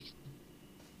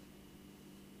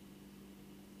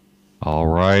All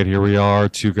right, here we are,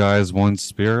 two guys, one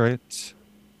spirit.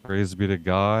 Praise be to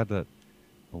God that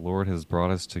the Lord has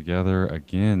brought us together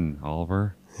again,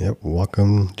 Oliver. Yep.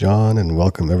 Welcome, John, and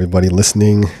welcome everybody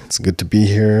listening. It's good to be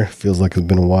here. Feels like it's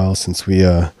been a while since we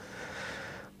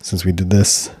did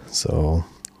this. So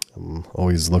I'm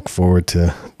always look forward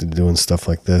to doing stuff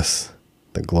like this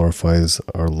that glorifies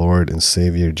our Lord and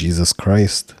Savior Jesus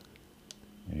Christ.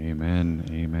 Amen,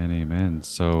 amen, amen.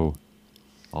 So,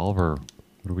 Oliver,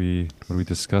 what are we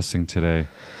discussing today?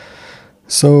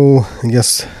 So I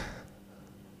guess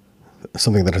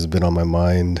something that has been on my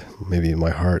mind, maybe in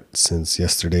my heart since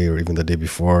yesterday or even the day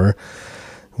before,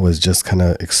 was just kind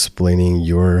of explaining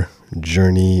your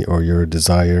journey or your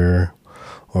desire,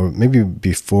 or maybe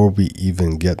before we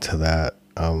even get to that,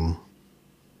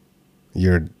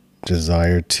 your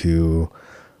desire to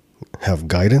have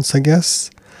guidance, I guess.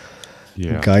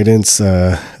 Yeah, Guidance,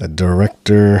 a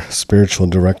director, spiritual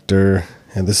director.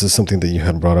 And this is something that you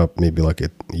had brought up maybe like a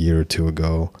year or two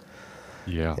ago.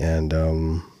 yeah, And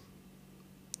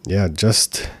yeah,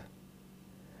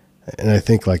 and I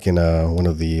think like in one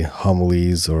of the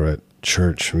homilies or at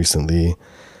church recently,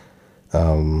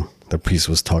 the priest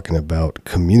was talking about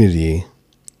community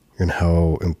and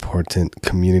how important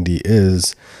community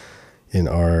is in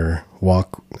our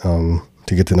walk,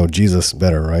 to get to know Jesus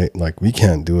better, right? Like we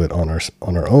can't do it on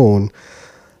our own.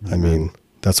 I amen. mean,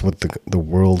 that's what the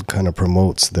world kind of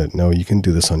promotes, that no, you can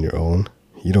do this on your own.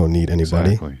 You don't need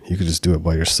anybody. Exactly. You could just do it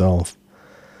by yourself.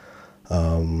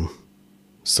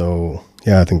 So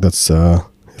yeah, I think that's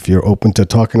if you're open to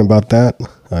talking about that,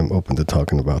 I'm open to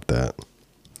talking about that.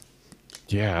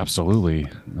 Yeah, absolutely.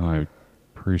 No, I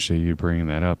appreciate you bringing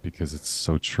that up because it's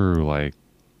so true. Like,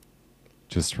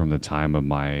 just from the time of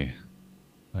my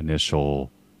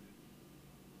initial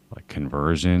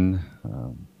conversion,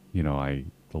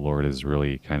 the Lord has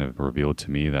really kind of revealed to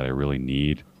me that I really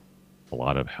need a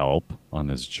lot of help on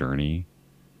this journey.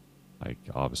 Like,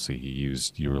 obviously,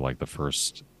 you were like the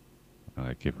first,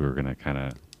 like, if we were going to kind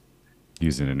of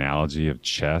use an analogy of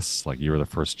chess, like, you were the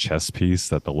first chess piece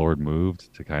that the Lord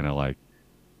moved to kind of like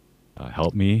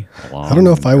help me I don't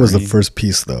know along the if I was the journey. first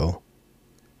piece though.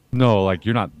 No, like,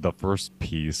 you're not the first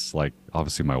piece. Like,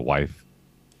 obviously, my wife.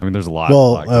 I mean, there's lot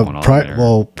going on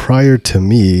there. Prior to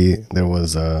me, there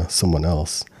was someone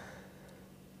else.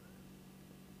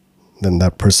 Then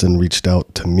that person reached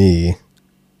out to me.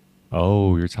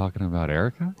 Oh, you're talking about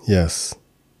Erica? Yes,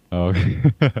 Oh,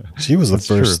 she was the that's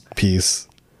true. first piece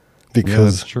Yeah, that's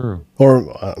because, true.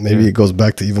 or maybe Yeah. it goes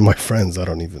back to even my friends. I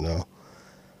don't even know.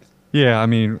 Yeah, I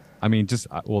mean, just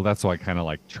well, that's why I kind of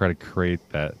like try to create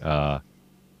that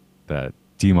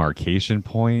demarcation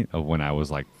point of when I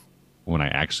was like when I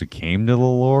actually came to the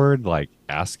Lord, like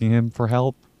asking Him for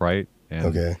help, right? And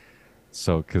Okay.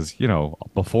 so, because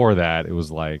before that, it was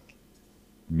like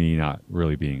me not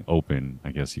really being open,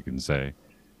 I guess you can say,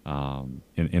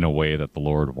 in a way that the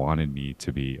Lord wanted me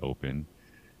to be open.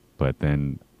 But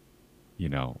then, you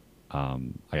know,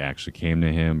 I actually came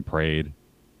to Him, prayed,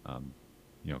 um,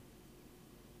 you know,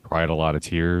 cried a lot of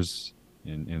tears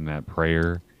in that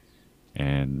prayer,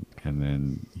 and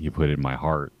then He put it in my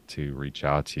heart to reach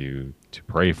out to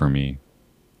pray for me.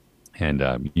 And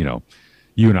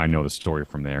you and I know the story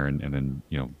from there, and then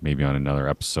maybe on another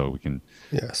episode we can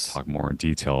Yes. talk more in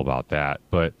detail about that.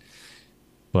 But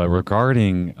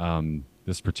regarding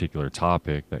this particular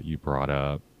topic that you brought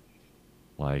up,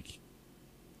 like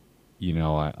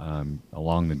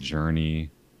along the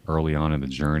journey, early on in the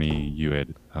journey, you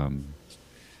had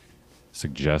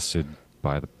suggested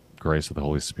by the grace of the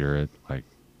Holy Spirit, like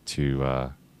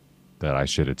to that I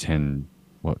should attend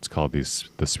what's called the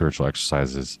spiritual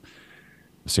exercises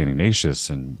of Saint Ignatius,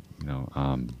 and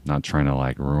not trying to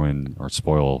like ruin or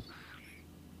spoil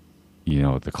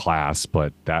the class,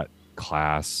 but that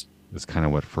class is kind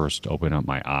of what first opened up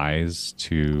my eyes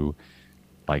to,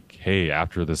 like, hey,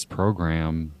 after this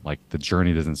program, like, the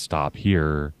journey doesn't stop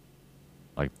here.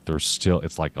 Like, there's still,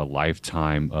 it's like a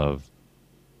lifetime of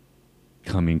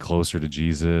coming closer to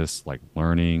Jesus, like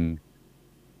learning,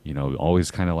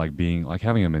 always kind of like being like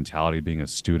having a mentality of being a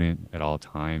student at all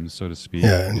times, so to speak.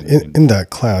 Yeah, and And in that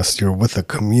class, you're with a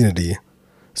community.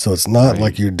 So it's not like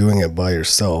right. you're doing it by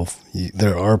yourself.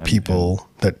 There are And people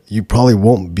that you probably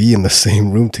won't be in the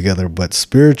same room together, but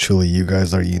spiritually, you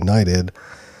guys are united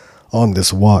on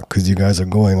this walk because you guys are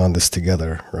going on this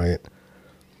together, right?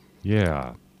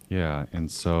 yeah, yeah.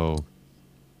 And so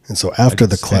And so I after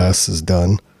the just kind of, class is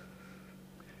done,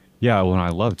 yeah, well, and I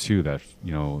love too that,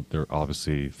 they're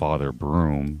obviously Father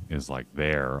Broom is like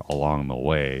there along the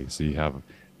way. So you have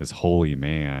this holy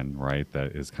man, right,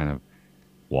 that is kind of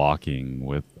walking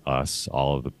with us,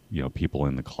 all of the, people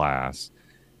in the class.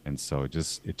 And so it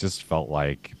just felt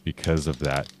like because of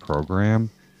that program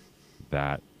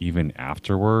that even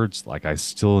afterwards, like I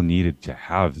still needed to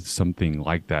have something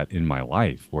like that in my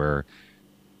life where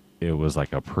it was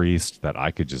like a priest that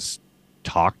I could just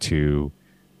talk to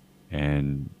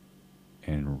and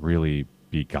really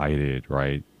be guided,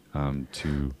 right?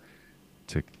 To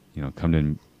come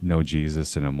to know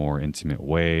Jesus in a more intimate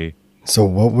way. So,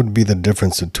 what would be the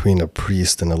difference between a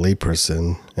priest and a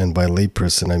layperson? And by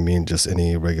layperson, I mean just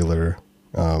any regular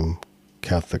um,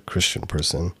 Catholic Christian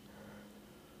person.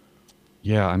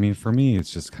 Yeah, I mean, for me,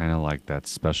 it's just kind of like that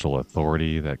special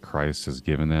authority that Christ has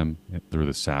given them through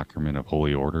the sacrament of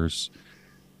holy orders.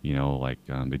 Like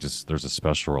they just there's a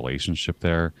special relationship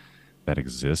there that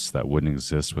exists that wouldn't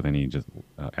exist with any just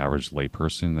average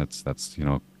layperson. That's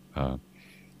uh,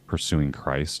 pursuing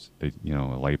Christ. A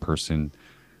layperson,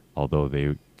 although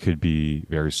they could be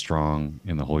very strong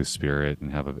in the Holy Spirit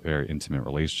and have a very intimate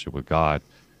relationship with God,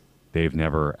 they've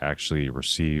never actually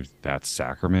received that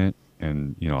sacrament.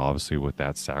 And obviously, with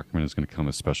that sacrament is going to come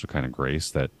a special kind of grace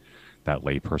that that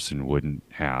layperson wouldn't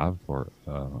have or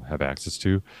have access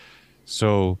to.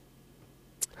 So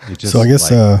it So, I just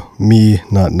guess like me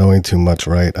not knowing too much,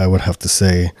 right? I would have to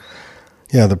say,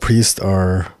 yeah, the priests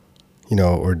are,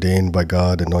 ordained by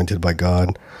God, anointed by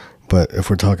God. But if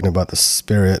we're talking about the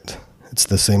Spirit, it's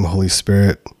the same Holy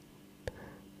Spirit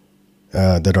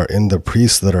that are in the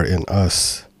priests that are in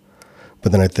us.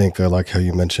 But then I think I like how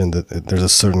you mentioned that there's a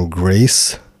certain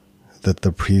grace that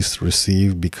the priests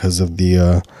receive because of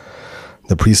the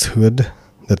priesthood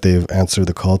that they've answered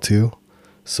the call to.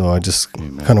 So I just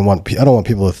kind amen. of I don't want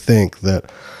people to think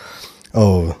that,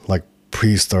 oh, like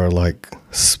priests are like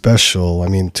special. I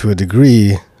mean, to a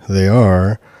degree they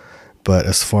are, but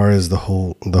as far as the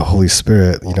Holy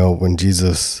Spirit, when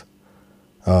Jesus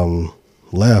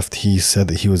left, he said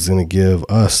that he was going to give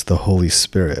us the Holy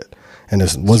Spirit. And it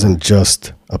That's wasn't right.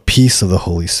 just a piece of the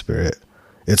Holy Spirit,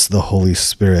 it's the Holy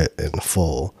Spirit in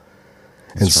full.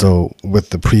 And That's right. so with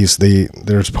the priests,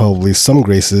 there's probably some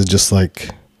graces, just like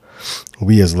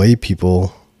we as lay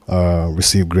people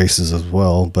receive graces as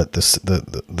well. But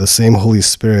the same Holy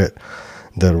Spirit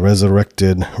that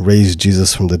resurrected, raised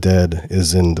Jesus from the dead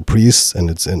is in the priests and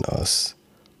it's in us.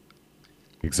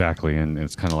 Exactly. And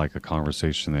it's kind of like a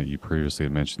conversation that you previously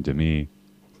had mentioned to me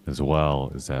as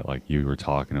well, is that like you were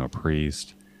talking to a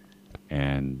priest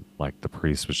and like the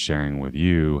priest was sharing with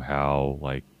you how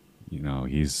like,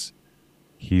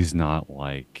 he's not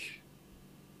like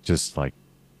just like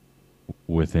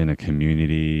within a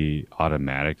community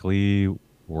automatically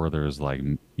where there's like,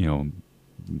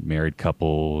 married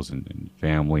couples and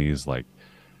families like,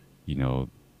 you know,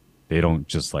 they don't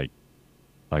just like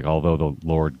although the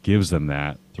Lord gives them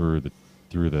that through the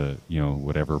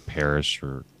whatever parish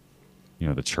or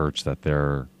the church that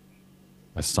they're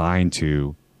assigned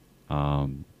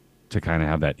um, to kind of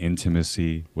have that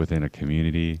intimacy within a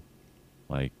community.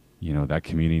 Like that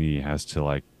community has to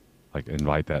like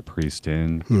invite that priest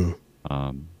in. Hmm.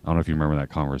 I don't know if you remember that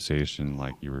conversation,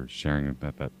 like you were sharing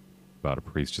that about a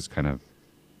priest just kind of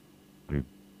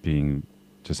being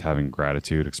just having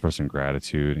gratitude, expressing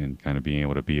gratitude, and kind of being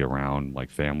able to be around like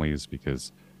families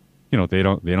because they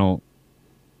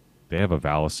have a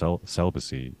vow of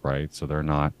celibacy, right? So they're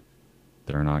not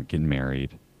getting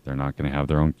married. They're not going to have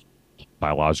their own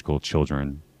biological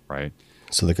children, right?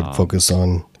 So they could Um, focus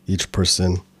on each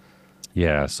person.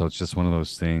 yeah. So it's just one of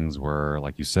those things where,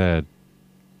 like you said,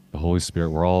 the Holy Spirit,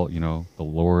 we're all, the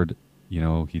Lord,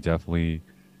 he definitely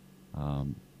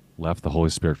um, left the Holy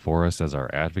Spirit for us as our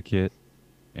advocate,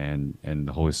 and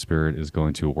the Holy Spirit is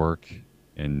going to work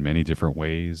in many different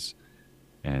ways.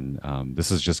 And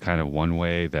this is just kind of one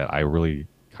way that I really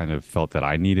kind of felt that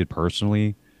I needed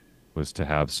personally was to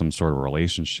have some sort of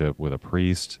relationship with a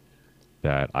priest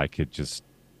that I could just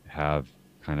have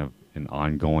kind of an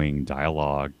ongoing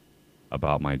dialogue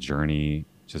about my journey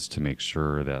just to make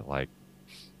sure that like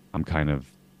I'm kind of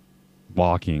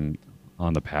walking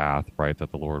on the path, right,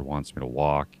 that the Lord wants me to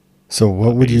walk So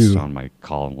based on my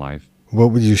call in life.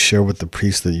 what would you share with the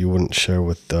priest that you wouldn't share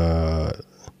with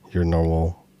your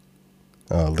normal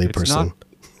It's not layperson?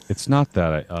 it's not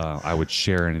that I would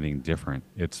share anything different.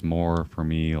 It's more for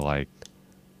me like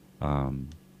um,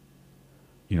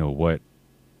 what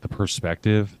the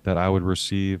perspective that I would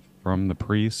receive from the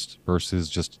priest versus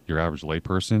just your average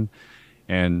layperson.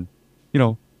 And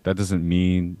that doesn't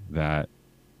mean that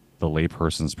the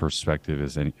layperson's perspective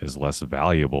is less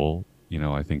valuable.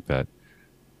 I think that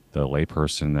the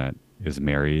layperson that is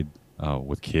married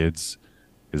with kids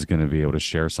is going to be able to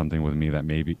share something with me that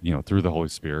maybe through the Holy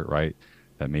Spirit, right?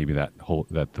 That maybe that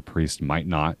the priest might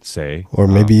not say Or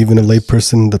maybe even a because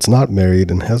layperson that's not married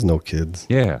and has no kids.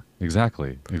 yeah,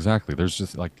 Exactly. There's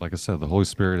just like I said, the Holy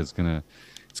Spirit is gonna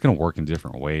it's gonna work in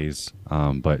different ways.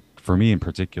 But for me in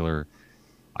particular,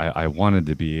 I wanted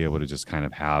to be able to just kind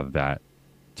of have that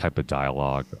type of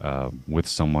dialogue with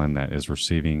someone that is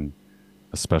receiving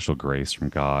a special grace from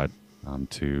God,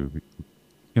 to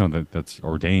that's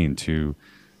ordained to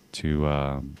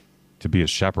to be a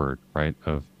shepherd, right,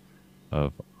 of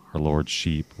our Lord's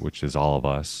sheep, which is all of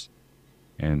us.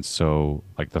 And so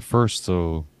like the first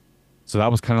so that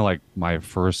was kind of like my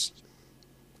first,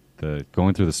 the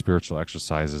going through the spiritual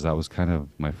exercises, that was kind of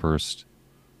my first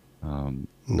um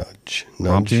Nudge,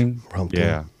 prompting. prompting.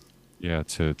 Yeah. Yeah,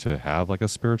 to have like a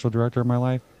spiritual director in my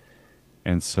life.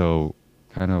 And so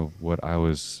kind of what I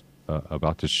was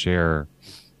about to share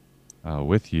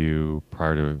with you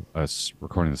prior to us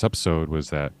recording this episode was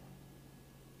that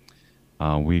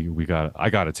we got I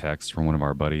got a text from one of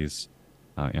our buddies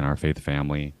in our faith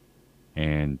family,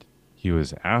 and he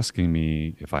was asking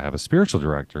me if I have a spiritual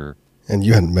director. And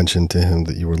you hadn't mentioned to him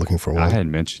that you were looking for one. I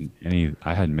hadn't mentioned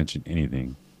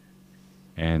anything,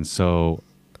 and so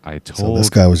I So this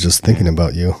told guy was just thinking him,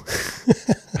 about you,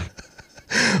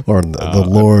 or the I,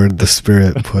 Lord, the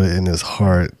Spirit put it in his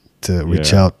heart to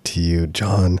reach yeah, out to you.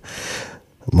 John,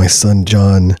 my son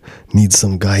John needs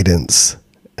some guidance.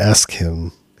 Ask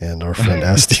him. And our friend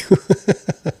asked you.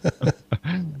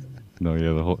 no,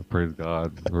 yeah, the whole, praise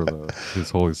God for the His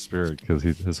Holy Spirit, because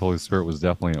His Holy Spirit was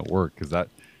definitely at work. Because that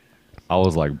I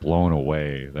was like blown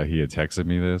away that he had texted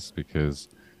me this, because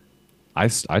I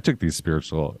took these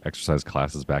spiritual exercise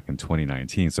classes back in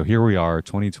 2019. So here we are,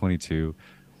 2022,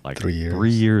 like 3 years. 3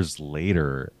 years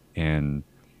later, and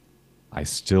I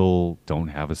still don't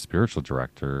have a spiritual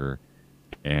director,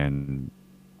 and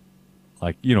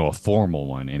like a formal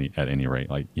one, at any rate,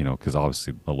 like because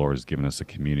obviously the Lord has given us a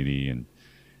community, and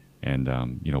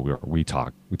we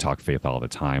talk faith all the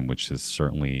time, which has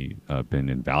certainly been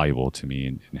invaluable to me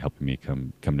in helping me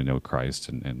come to know Christ,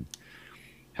 and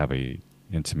have a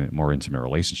more intimate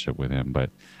relationship with Him.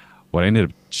 But what I ended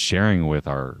up sharing with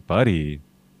our buddy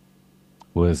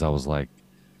was I was like,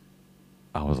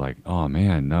 oh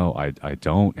man, no, I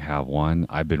don't have one.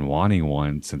 I've been wanting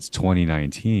one since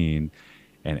 2019.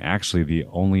 And actually, the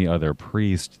only other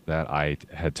priest that I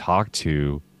had talked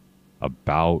to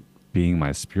about being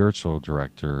my spiritual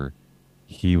director,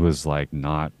 he was like,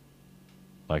 not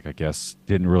like, I guess,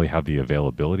 didn't really have the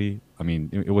availability. I mean,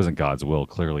 it wasn't God's will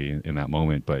clearly in that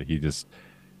moment, but his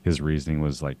reasoning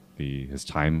was like his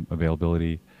time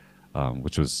availability,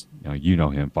 which was,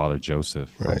 him, Father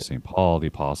Joseph from Right. St. Paul, the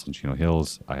Apostle in Chino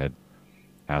Hills. I had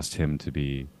asked him to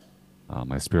be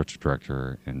my spiritual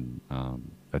director, and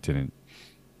that didn't,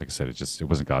 like I said, it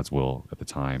wasn't God's will at the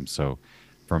time. So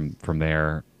from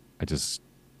there, I just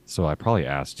so I probably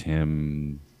asked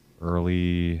him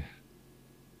early,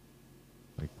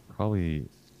 like probably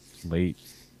late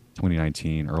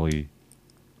 2019, early,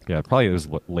 yeah, probably it was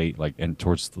late, like, and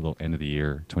towards the end of the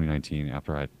year 2019,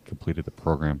 after I had completed the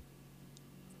program,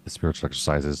 the spiritual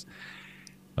exercises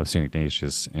of Saint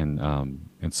Ignatius. And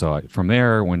so from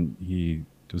there, when he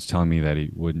was telling me that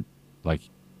he wouldn't, like,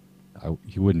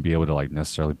 he wouldn't be able to like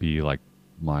necessarily be like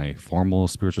my formal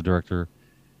spiritual director,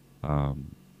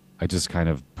 um, I just kind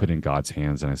of put in God's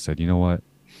hands, and I said, you know what,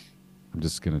 I'm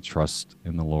just going to trust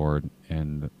in the Lord,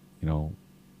 and you know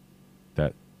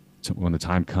that when the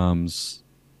time comes,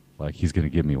 like He's going to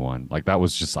give me one. Like that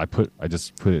was just I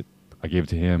just put it, I gave it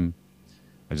to Him.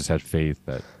 I just had faith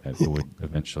that it would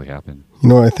eventually happen.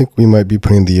 I think we might be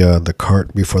putting the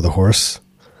cart before the horse.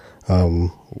 Um,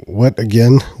 what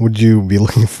again would you be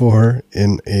looking for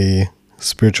in a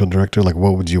spiritual director? Like,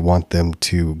 what would you want them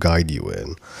to guide you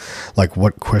in? Like,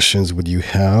 what questions would you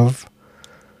have?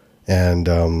 And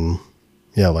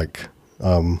yeah, like,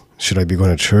 should I be going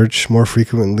to church more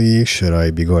frequently? Should I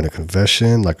be going to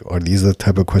confession? Like, are these the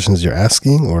type of questions you're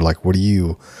asking, or like, what are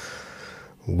you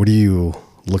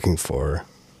looking for?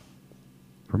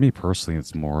 For me personally,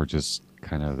 it's more just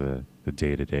kind of the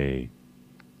day to day.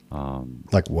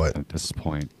 Like what? At this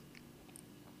point,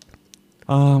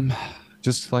 um,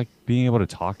 just like being able to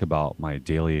talk about my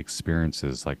daily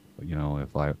experiences. Like,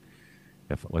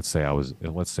 if let's say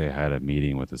I had a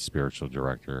meeting with a spiritual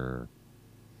director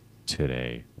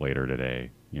later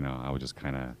today, I would just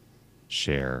kind of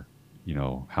share,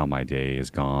 how my day is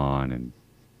gone,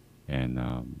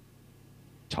 and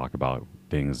talk about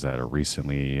things that are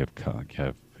recently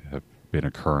have been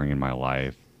occurring in my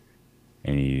life.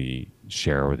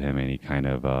 Share with him any kind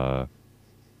of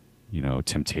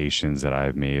temptations that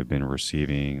I may have been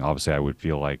receiving. Obviously, I would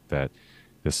feel like that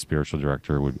this spiritual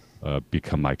director would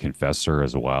become my confessor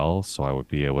as well, so I would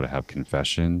be able to have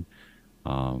confession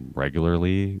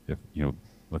regularly, if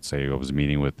let's say I was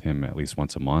meeting with him at least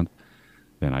once a month,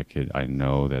 then I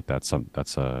know that that's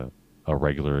a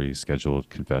regularly scheduled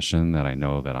confession that I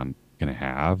know that I'm going to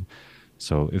have.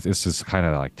 So it's just kind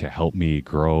of like to help me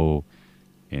grow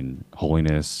in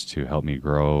holiness, to help me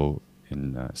grow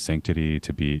in sanctity,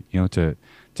 to be, to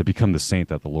become the saint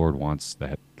that the Lord wants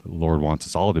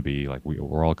us all to be. Like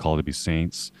we're all called to be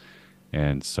saints.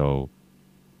 And so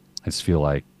I just feel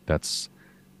like that's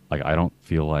like, I don't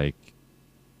feel like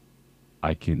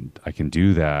I can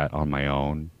do that on my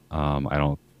own. I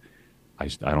don't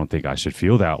think I should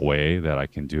feel that way, that I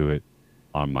can do it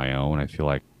on my own. I feel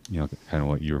like, kind of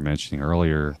what you were mentioning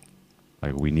earlier,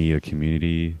 like we need a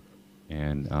community.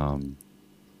 And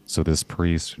so this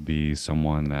priest would be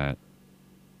someone that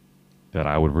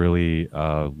I would really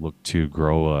look to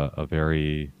grow a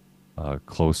very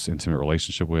close, intimate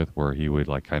relationship with, where he would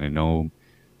like kind of know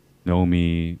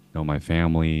me, know my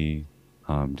family,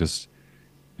 just,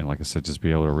 and like I said, just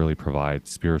be able to really provide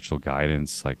spiritual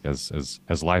guidance. Like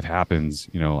as life happens,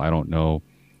 I don't know,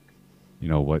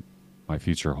 what my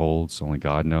future holds. Only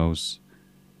God knows.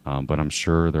 But I'm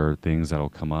sure there are things that'll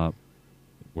come up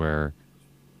where,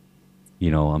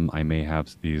 I may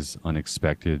have these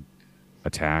unexpected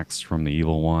attacks from the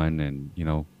evil one, and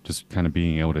just kind of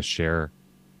being able to share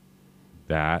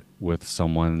that with And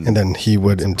someone then he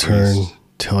would that's a in turn priest.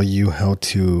 tell you how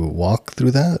to walk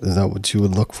through that. Is that what you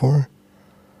would look for?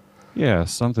 Yeah,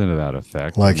 something to that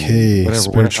effect. I Like, mean, hey, however the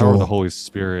spiritual, Holy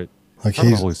Spirit, like, however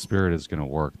hey, the Holy Spirit is going to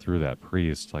work through that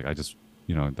priest. Like, I just,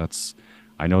 that's,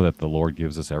 I know that the Lord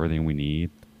gives us everything we need.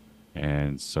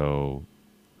 And so,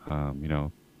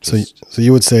 so, just, so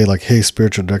you would say, like, hey,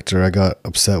 spiritual director, I got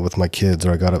upset with my kids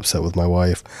or I got upset with my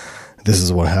wife. This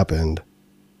is what happened.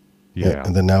 yeah,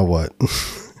 And then now what?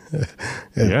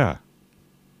 Yeah. yeah,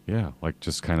 yeah. Like,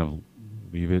 just kind of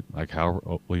leave it, like,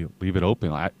 leave it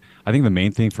open. I think the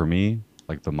main thing for me,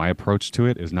 like, my approach to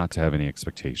it is not to have any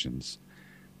expectations,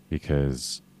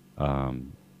 because,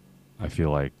 um, I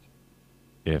feel like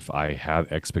if I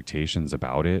have expectations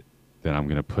about it, then I'm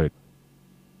going to put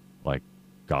like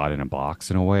God in a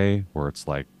box in a way where it's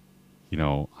like,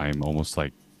 I'm almost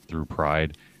like through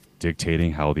pride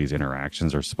dictating how these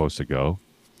interactions are supposed to go.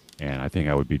 And I think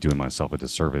I would be doing myself a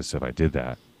disservice if I did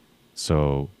that.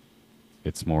 So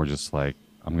it's more just like,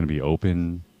 I'm going to be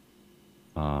open.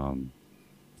 Um,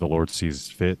 the Lord sees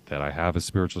fit that I have a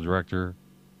spiritual director.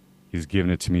 He's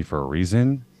given it to me for a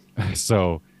reason.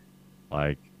 So,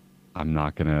 like, I'm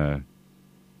not going to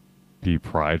be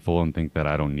prideful and think that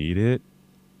I don't need it.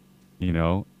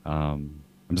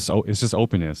 It's just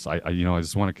openness. I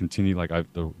just want to continue. Like,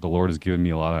 the Lord has given me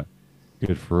a lot of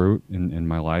good fruit in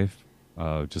my life,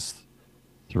 just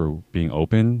through being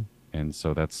open. And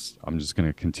so I'm just going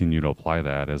to continue to apply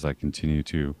that as I continue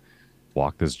to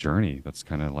walk this journey. That's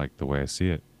kind of like the way I see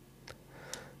it.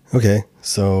 Okay,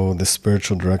 so the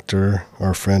spiritual director,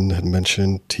 our friend, had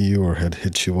mentioned to you or had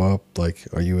hit you up, like,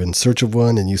 are you in search of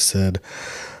one? And you said,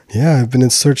 yeah, I've been in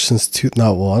search since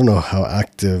not well, I don't know how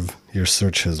active your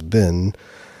search has been,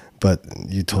 but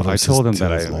you No, told him I since told him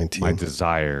that2019.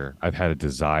 I've had a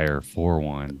desire for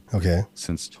one Okay,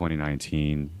 since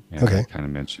 2019. And I okay, kind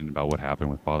of mentioned about what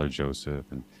happened with Father Joseph,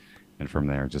 and from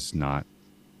there, just not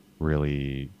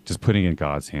really, just putting in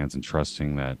God's hands and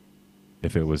trusting that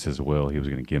if it was his will, he was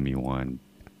going to give me one.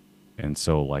 And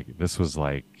so like this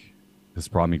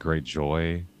brought me great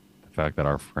joy, the fact that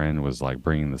our friend was like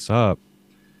bringing this up,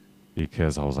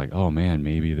 because I was like, oh man,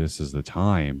 maybe this is the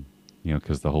time,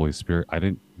 because the Holy Spirit, I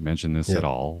didn't mention this yeah. at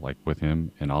all, like with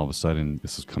him, and all of a sudden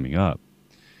this is coming up.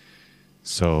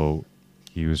 So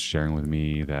he was sharing with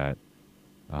me that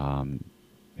um,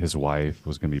 his wife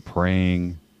was going to be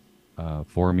praying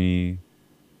for me,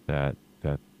 that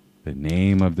the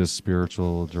name of this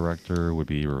spiritual director would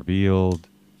be revealed,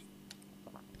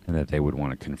 and that they would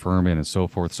want to confirm it and so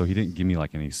forth. So he didn't give me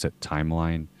like any set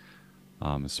timeline,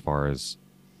 as far as,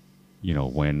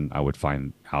 when I would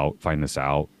find this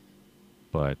out.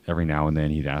 But every now and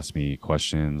then he'd ask me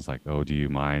questions like, "Oh, do you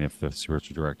mind if the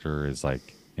spiritual director is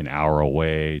like an hour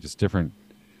away?" Just different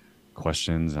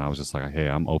questions, and I was just like, "Hey,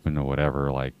 I'm open to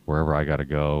whatever. Like wherever I got to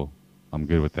go, I'm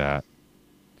good with that."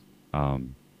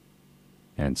 Um,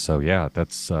 and so yeah,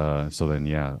 that's so then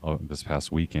yeah, this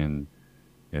past weekend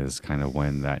is kind of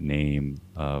when that name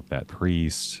of that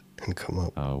priest And come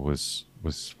up. was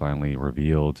finally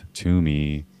revealed to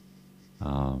me.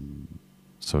 Um,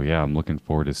 so yeah, I'm looking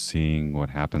forward to seeing what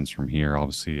happens from here.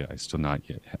 Obviously,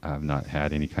 I've not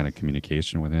had any kind of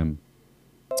communication with him.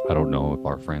 I don't know if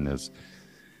our friend has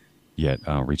yet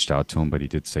reached out to him, but he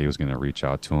did say he was going to reach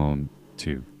out to him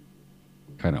to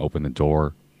kind of open the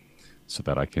door so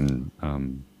that I can,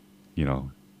 you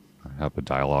know, have a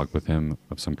dialogue with him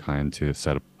of some kind to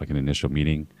set up like an initial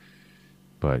meeting.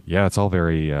 But yeah, it's all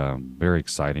very, very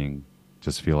exciting.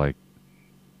 Just feel like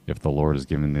if the Lord is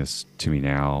giving this to me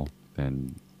now,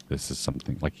 then this is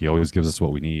something like He always gives us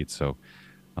what we need. So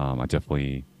I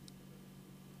definitely,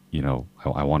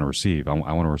 I want to receive. I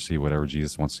want to receive whatever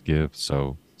Jesus wants to give.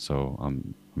 So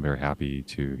I'm very happy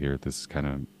to hear this kind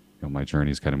of, my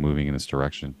journey is kind of moving in this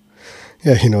direction.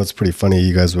 Yeah, it's pretty funny.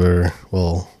 You guys were,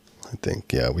 well, I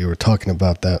think, yeah, we were talking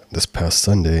about that this past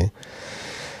Sunday.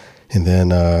 And then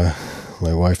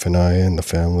my wife and I and the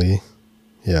family,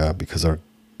 yeah, because our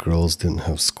girls didn't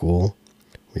have school,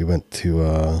 we went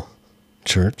to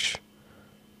church.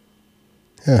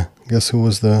 Yeah, guess who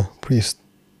was the priest?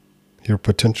 Your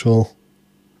potential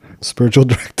spiritual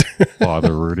director.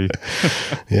 Father Rudy.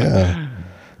 Yeah.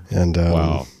 And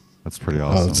Wow, that's pretty I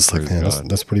was awesome. just like, Praise man, God.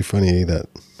 that's pretty funny that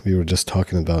we were just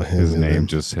talking about him. His And name then,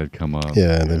 just had come up.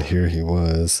 yeah, and then here he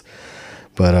was.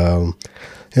 But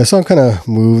yeah, so I'm kind of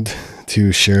moved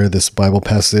to share this Bible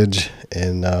passage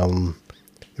in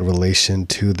relation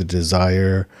to the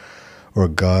desire or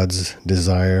God's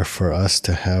desire for us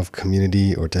to have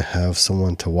community or to have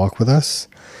someone to walk with us.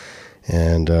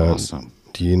 And Awesome.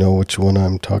 do you know which one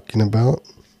I'm talking about?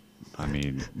 I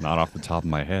mean, not off the top of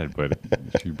my head, but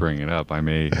if you bring it up, I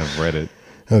may have read it.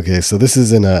 Okay, so this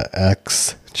is in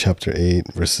Acts chapter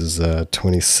 8, verses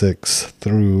 26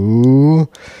 through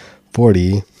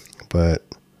 40. But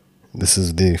this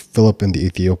is the Philip and the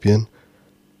Ethiopian.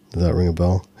 Does that ring a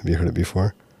bell? Have you heard it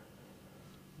before?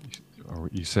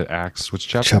 You said Acts, which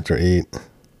chapter? Chapter 8,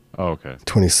 Oh, okay.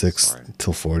 26 Sorry.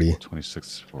 till 40.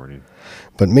 2640.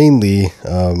 But mainly,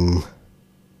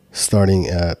 starting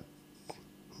at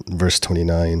verse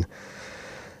 29,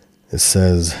 it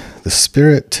says, "The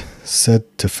Spirit said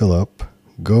to Philip,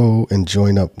 'Go and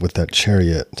join up with that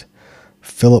chariot.'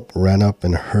 Philip ran up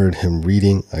and heard him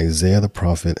reading Isaiah the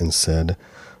prophet and said,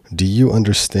 'Do you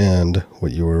understand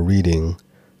what you are reading?'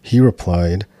 He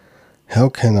replied, 'How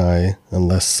can I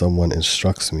unless someone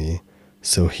instructs me?'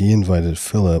 So he invited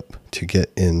Philip to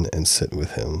get in and sit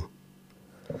with him."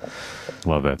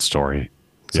 Love that story.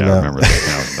 So Yeah, now- I remember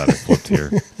that now that I flipped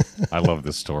here. I love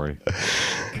this story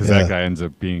because Yeah. that guy ends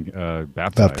up being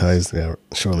baptized. Baptized, yeah,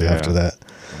 shortly Yeah. after that.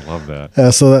 I love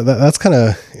that. So that's kind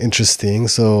of interesting.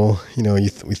 So,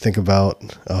 we think about,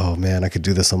 oh man, I could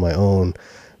do this on my own.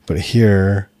 But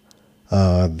here,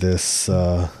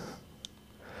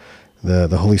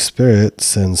 the Holy Spirit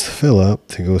sends Philip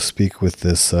to go speak with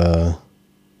this,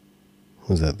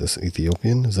 was that this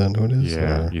Ethiopian? Is that who it is?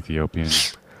 Yeah, Ethiopian.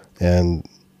 And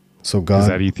so Because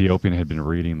God, that Ethiopian had been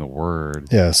reading the word.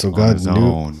 yeah, so on God his knew,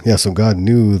 own. yeah, so God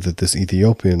knew that this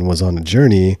Ethiopian was on a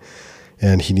journey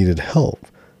and he needed help.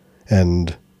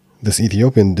 And this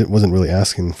Ethiopian wasn't really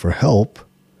asking for help,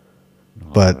 Oh,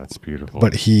 but that's beautiful.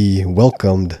 but he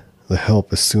welcomed the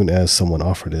help as soon as someone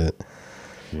offered it.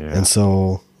 yeah, And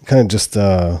so kind of just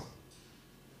I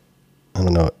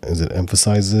don't know, is it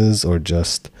emphasizes or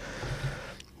just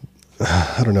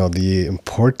I don't know, the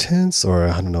importance, or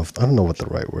I don't know what the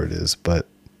right word is, but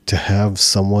to have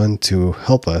someone to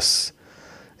help us.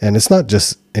 And it's not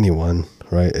just anyone,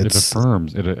 right? it It's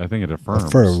affirms. I think it affirms.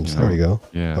 affirms. There we go.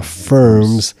 Yeah,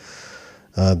 Affirms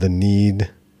the need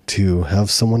to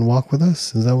have someone walk with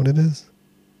us. Is that what it is?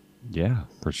 Yeah,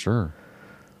 for sure,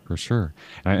 for sure.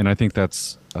 And I think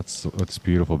that's what's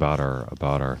beautiful about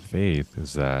our faith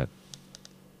is that,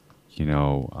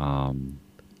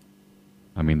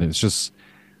 I mean, it's just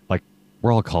like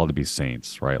we're all called to be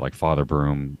saints, right? Like Father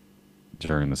Broom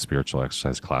during the spiritual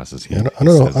exercise classes, Yeah, I he don't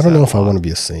know. says I don't that know a if I lot. want to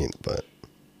be a saint, but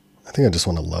I think I just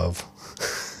want to love.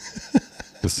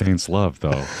 The saints love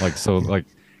though, like so, like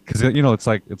because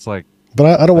it's like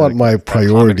But I don't want my that common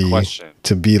priority question.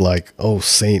 to be like, oh,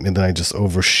 saint, and then I just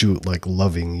overshoot like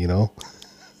loving,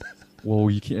 Well,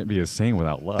 you can't be a saint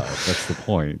without love. That's the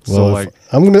point. Well, So if like,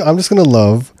 I'm just gonna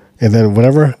love, and then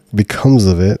whatever becomes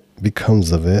of it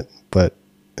becomes of it. But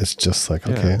it's just like,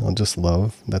 Yeah. okay, I'll just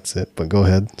love. That's it. But go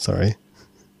ahead. Sorry.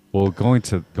 well, going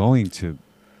to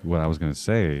what I was going to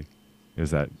say is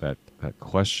that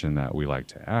question that we like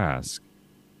to ask,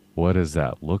 what does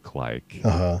that look like, Uh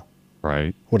huh.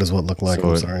 right? What does what look like? So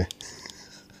I'm it- sorry.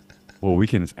 Well, we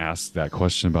can ask that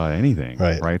question about anything,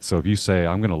 Right. right? So if you say,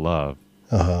 I'm going to love,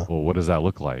 Uh huh. well, what does that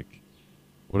look like?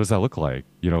 What does that look like?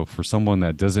 For someone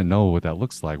that doesn't know what that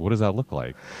looks like, what does that look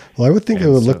like? Well, I would think it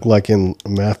And would so- look like in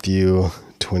Matthew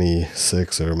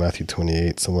 26 or Matthew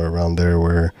 28, somewhere around there,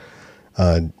 where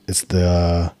it's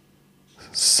the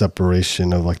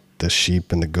separation of like the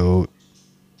sheep and the goat,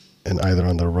 and either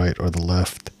on the right or the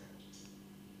left,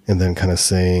 and then kind of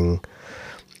saying,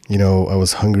 I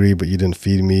was hungry, but you didn't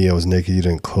feed me. I was naked, you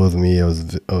didn't clothe me. I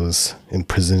was in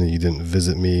prison, and you didn't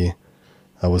visit me.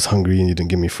 I was hungry, and you didn't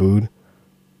give me food.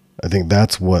 I think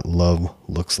that's what love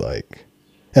looks like.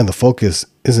 And the focus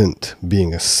isn't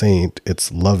being a saint,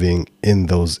 it's loving in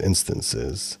those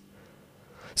instances.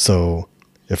 So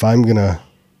if I'm going to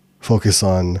focus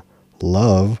on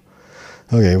love,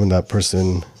 okay, when that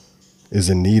person is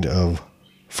in need of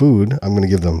food, I'm going to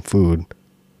give them food.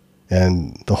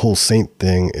 And the whole saint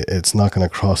thing, it's not going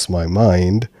to cross my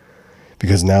mind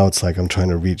because now it's like I'm trying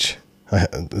to reach,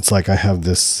 it's like I have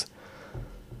this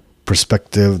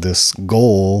perspective, this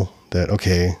goal that,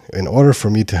 okay, in order for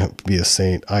me to be a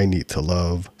saint, I need to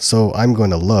love. So I'm going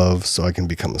to love so I can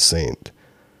become a saint.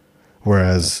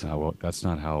 Whereas That's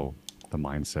not how the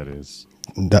mindset is.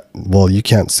 that, well, you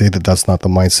can't say that that's not the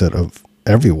mindset of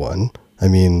everyone. I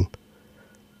mean,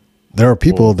 there are Well,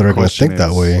 people that the are going to question think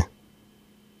that is, way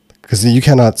because you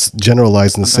cannot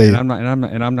generalize and I'm not,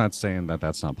 say, and I'm not saying that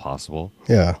that's not possible.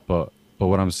 yeah, But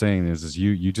what I'm saying is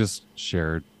you just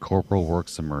shared corporal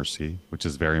works of mercy, which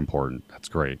is very important. That's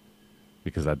great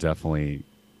because that definitely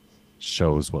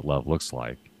shows what love looks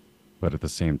like. But at the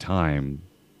same time,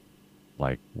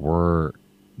 like we're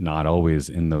not always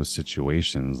in those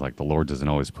situations. Like the Lord doesn't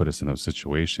always put us in those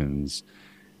situations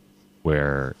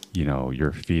where,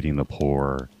 you're feeding the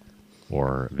poor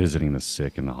or visiting the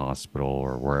sick in the hospital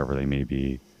or wherever they may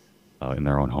be in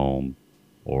their own home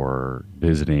or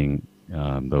visiting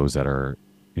those that are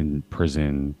in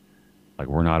prison. Like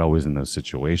we're not always in those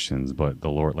situations, but the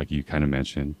Lord, like you kind of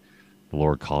mentioned, the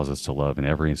Lord calls us to love in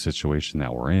every situation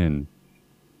that we're in.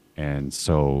 And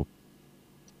so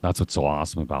that's what's so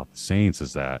awesome about the saints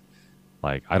is that,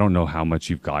 like, I don't know how much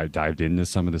you've dived into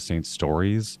some of the saints'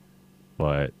 stories,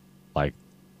 but like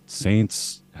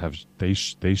saints they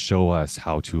show us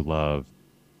how to love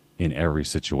in every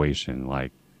situation.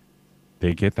 Like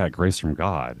they get that grace from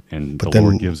God, and but the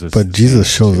Lord then, gives us but the Jesus saints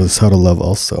shows to. us how to love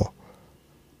also.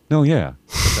 No, yeah,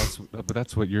 but that's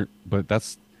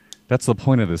the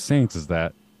point of the saints is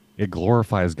that it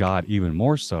glorifies God even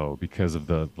more so because of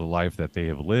the life that they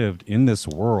have lived in this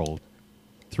world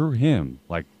through Him.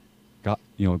 Like God,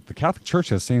 the Catholic Church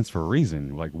has saints for a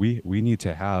reason. Like we need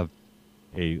to have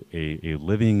a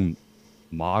living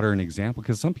modern example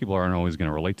because some people aren't always going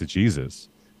to relate to Jesus,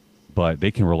 but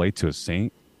they can relate to a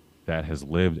saint that has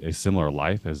lived a similar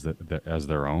life as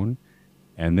their own,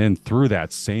 and then through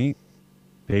that saint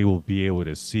they will be able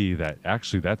to see that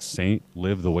actually that saint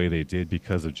lived the way they did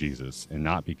because of Jesus and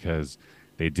not because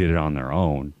they did it on their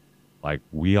own. Like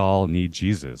we all need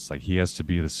Jesus. Like he has to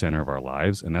be the center of our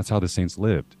lives. And that's how the saints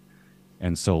lived.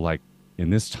 And so like in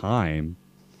this time,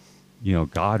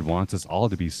 God wants us all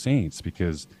to be saints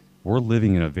because we're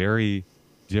living in a very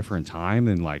different time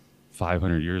than like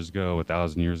 500 years ago,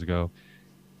 1,000 years ago.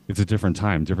 It's a different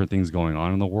time, different things going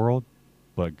on in the world,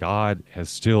 but God has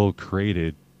still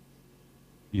created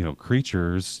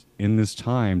creatures in this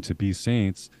time to be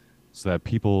saints so that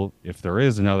people, if there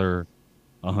is another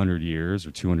 100 years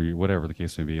or 200 years, whatever the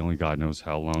case may be, only God knows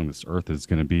how long this earth is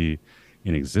going to be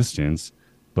in existence.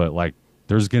 But like,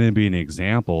 there's going to be an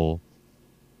example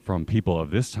from people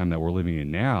of this time that we're living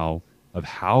in now of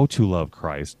how to love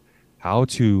Christ, how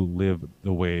to live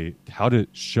the way, how to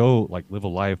show, like, live a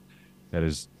life that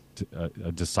is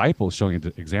a disciple, showing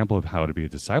an example of how to be a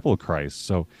disciple of Christ.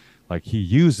 So, like, he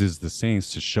uses the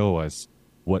saints to show us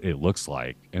what it looks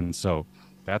like. And so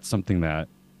that's something that,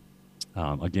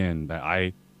 again, that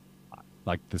I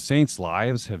like the saints'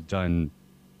 lives have done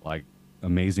like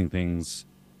amazing things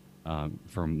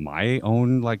for my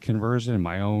own like conversion and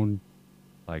my own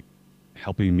like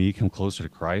helping me come closer to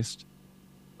Christ.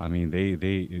 I mean,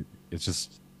 it's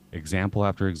just example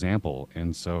after example.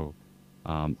 And so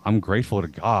I'm grateful to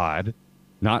God,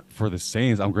 not for the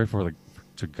saints. I'm grateful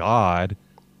to God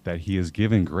that he has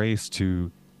given grace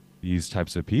to these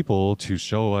types of people to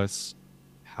show us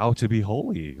how to be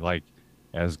holy. Like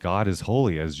as God is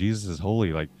holy, as Jesus is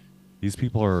holy, like these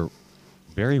people are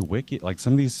very wicked. Like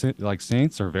some of these like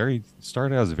saints are very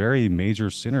started as very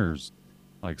major sinners,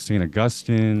 like Saint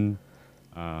Augustine,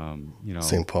 you know,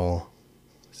 St. Paul.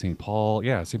 Saint Paul.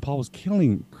 Yeah, Saint Paul was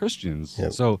killing Christians.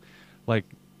 Yep. So, like,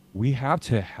 we have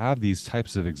to have these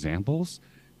types of examples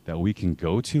that we can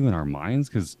go to in our minds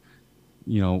because,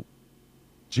 you know,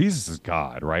 Jesus is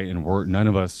God, right? And we're none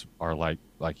of us are like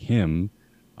him,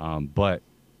 but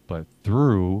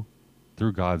through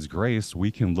God's grace,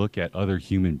 we can look at other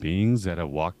human beings that have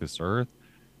walked this earth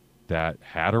that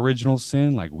had original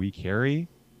sin, like we carry,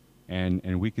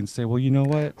 and we can say, well, you know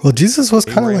what? Well, Jesus was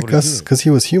They kind were of able like to do us it, because he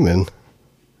was human.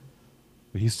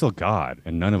 but he's still God,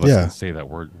 and none of us can Yeah. say that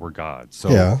we're God. So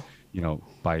Yeah.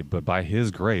 by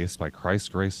his grace, by Christ's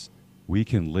grace, we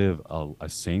can live a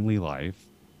saintly life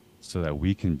so that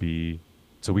we can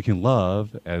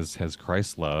love as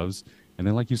Christ loves. And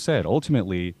then, like you said,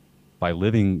 ultimately, by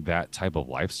living that type of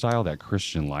lifestyle, that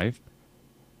Christian life,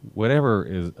 whatever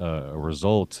is a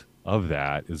result of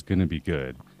that is going to be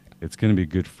good. It's going to be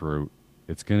good fruit.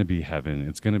 It's going to be heaven.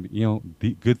 It's going to be,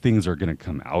 the good things are going to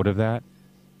come out of that.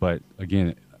 But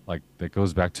again, like that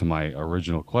goes back to my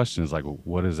original question is like,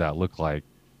 what does that look like?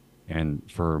 And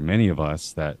for many of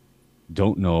us that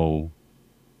don't know,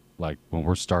 like when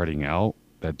we're starting out,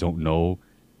 that don't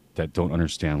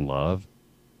understand love,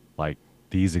 like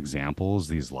these examples,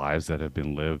 these lives that have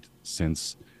been lived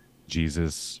since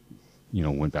Jesus,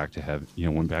 went back to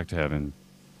heaven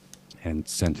and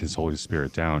sent his Holy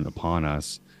Spirit down upon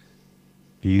us.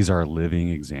 These are living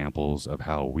examples of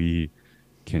how we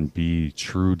can be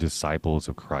true disciples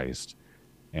of Christ.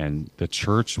 And the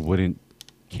church wouldn't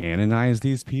canonize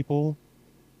these people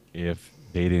if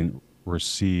they didn't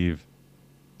receive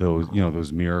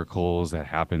those miracles that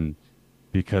happen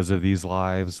because of these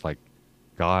lives. Like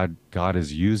God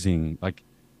is using, like,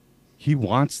 he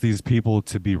wants these people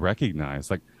to be recognized.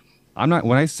 Like, I'm not,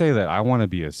 when I say that I want to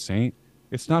be a saint,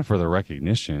 it's not for the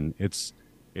recognition. It's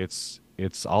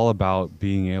all about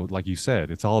being able, like you said,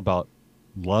 it's all about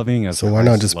loving as So why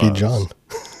not Christ just be John? loves.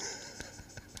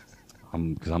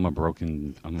 Because I'm a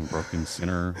broken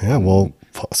sinner. Yeah, well,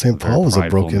 I'm a St. very Paul was a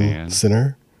prideful broken man.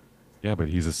 sinner. Yeah, but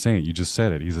he's a saint. You just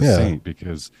said it. He's a Yeah, saint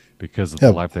because of the yeah,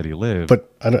 life that he lived.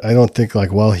 but I don't think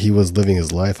like while he was living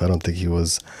his life, I don't think he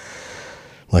was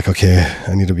like, okay,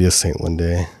 I need to be a saint one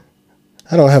day.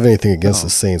 I don't have anything against the No,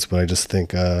 saints, but I just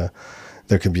think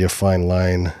there could be a fine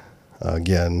line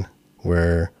again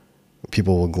where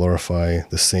people will glorify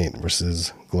the saint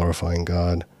versus glorifying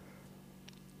God.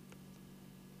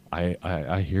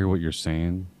 I hear what you're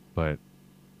saying, but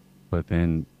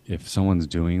then if someone's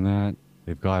doing that,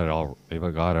 they've got it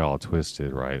all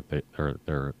twisted, right?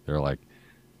 They're like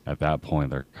at that point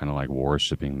they're kind of like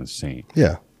worshiping the saint,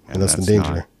 Yeah, and and that's the that's not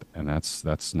danger. and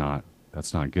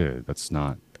that's not good.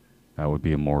 That would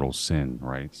be a mortal sin,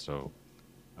 right? So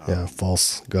Yeah, um,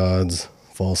 false gods,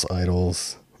 false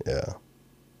idols. Yeah. yeah, I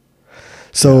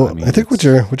So I mean think what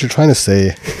you're trying to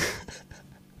say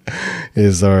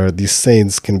is our these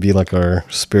saints can be like our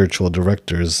spiritual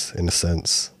directors in a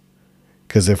sense.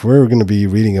 Because if we're going to be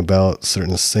reading about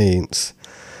certain saints,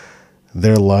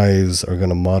 their lives are going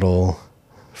to model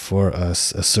for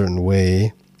us a certain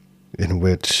way in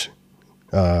which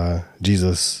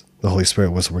Jesus, the Holy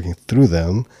Spirit, was working through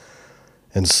them.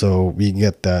 And so we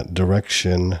get that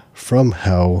direction from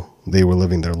how they were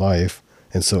living their life.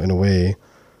 And so, in a way,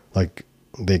 like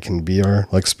they can be our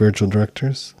like spiritual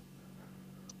directors.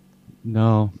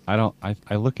 no, I don't.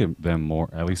 I look at them more,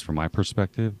 at least from my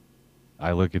perspective.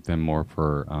 I look at them more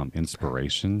for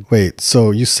inspiration. Wait,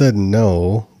 so you said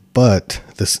no, but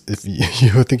this if you,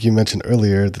 you I think you mentioned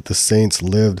earlier that the saints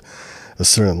lived a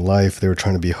certain life, they were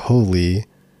trying to be holy,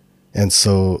 and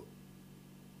so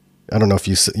I don't know if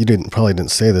you didn't probably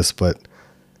didn't say this, but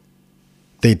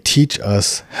they teach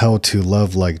us how to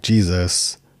love like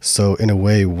Jesus. So in a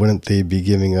way, wouldn't they be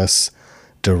giving us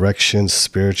directions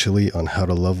spiritually on how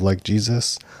to love like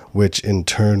Jesus, which in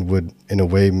turn would in a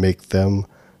way make them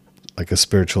like a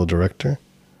spiritual director?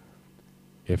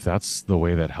 If that's the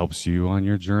way that helps you on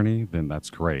your journey, then that's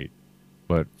great.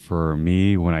 But for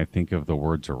me, when I think of the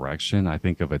word direction, I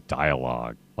think of a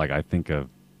dialogue. Like I think of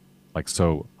like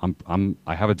so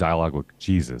I have a dialogue with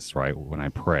Jesus, right? When I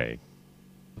pray.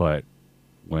 But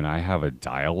when I have a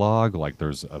dialogue, like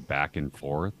there's a back and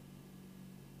forth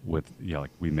with, like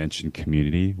we mentioned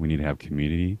community, we need to have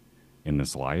community in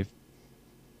this life.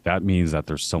 That means that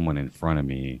there's someone in front of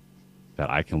me that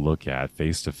I can look at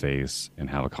face to face and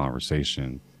have a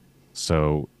conversation.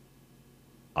 So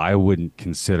I wouldn't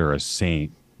consider a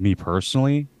saint, me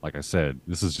personally, like I said,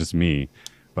 this is just me,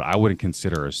 but I wouldn't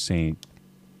consider a saint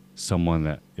someone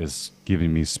that is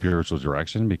giving me spiritual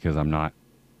direction because I'm not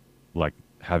like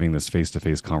having this face to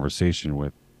face conversation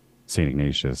with Saint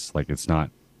Ignatius. Like it's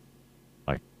not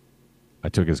like I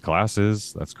took his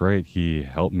classes. That's great. He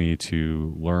helped me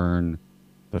to learn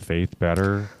the faith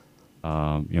better.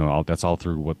 That's all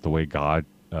through what the way God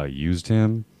used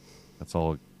him. That's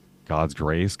all God's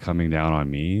grace coming down on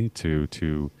me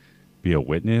to be a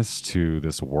witness to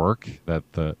this work that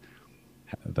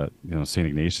Saint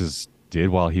Ignatius did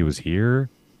while he was here.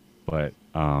 But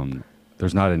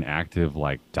there's not an active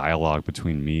like dialogue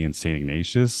between me and Saint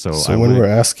Ignatius, so So I when we're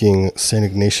wouldn't. asking Saint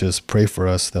Ignatius pray for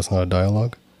us, that's not a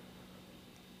dialogue.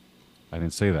 I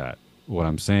didn't say that. What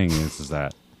I'm saying is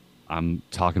that I'm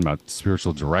talking about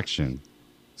spiritual direction.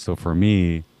 So for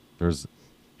me, there's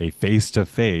a face to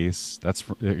face. That's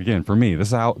again for me.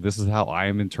 This is how I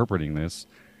am interpreting this.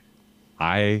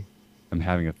 I am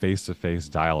having a face to face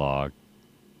dialogue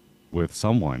with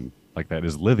someone like that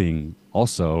is living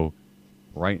also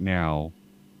right now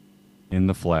in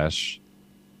the flesh,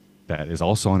 that is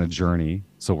also on a journey.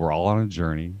 So we're all on a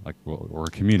journey, like we're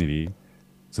a community.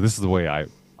 So this is the way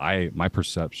my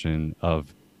perception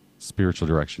of spiritual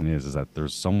direction is that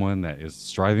there's someone that is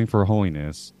striving for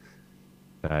holiness,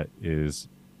 that is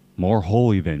more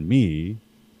holy than me,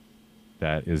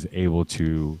 that is able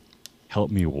to help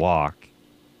me walk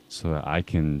so that I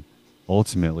can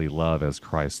ultimately love as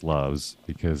Christ loves.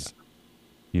 Because,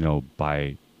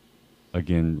 by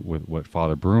again, with what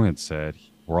Father Bruin said,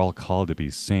 we're all called to be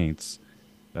saints.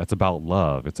 That's about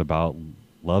love. It's about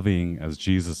loving as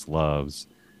Jesus loves.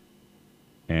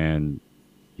 And,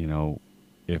 you know,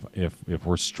 if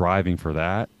we're striving for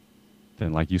that,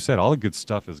 then like you said, all the good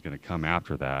stuff is going to come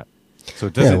after that. So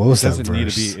it Yeah, doesn't what it was that doesn't need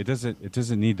to be verse? it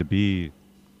doesn't need to be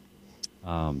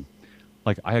um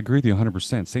like I agree with you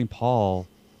 100%. St. Paul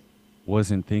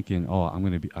wasn't thinking, "Oh, I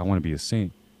want to be a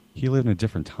saint." He lived in a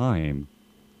different time.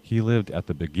 He lived at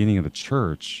the beginning of the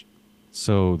church.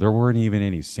 So there weren't even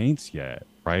any saints yet,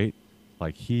 right?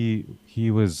 Like the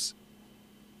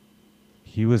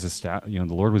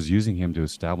Lord was using him to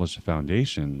establish a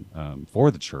foundation for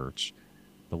the church.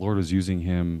 The Lord was using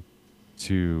him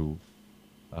to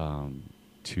um,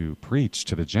 to preach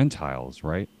to the Gentiles,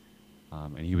 right?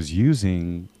 And he was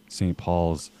using St.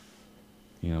 Paul's,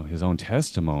 his own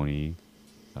testimony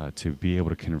to be able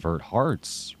to convert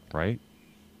hearts, right?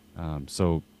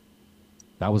 So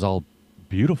that was all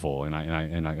beautiful, and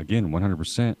I again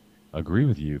 100% agree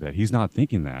with you that he's not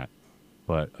thinking that.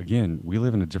 But again, we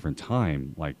live in a different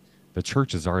time. Like the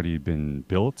church has already been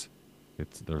built.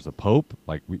 There's a pope.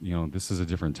 Like this is a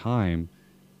different time,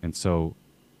 and so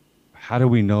how do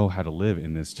we know how to live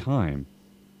in this time?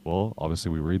 Well,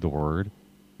 obviously we read the word.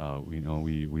 We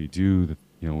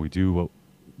do what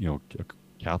a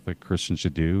Catholic Christian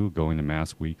should do, going to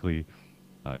mass weekly,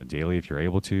 daily if you're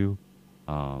able to.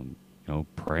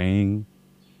 Praying.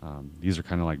 These are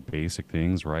kind of like basic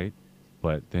things, right?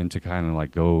 But then to kind of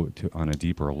like go to on a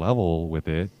deeper level with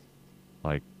it,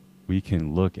 like we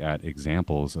can look at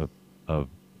examples of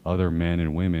other men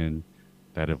and women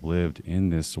that have lived in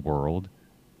this world,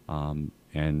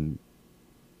 and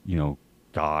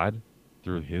God,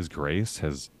 through His grace,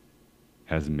 has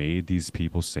made these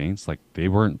people saints. Like they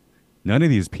weren't. None of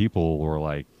these people were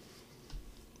like,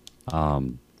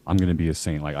 I'm going to be a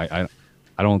saint. Like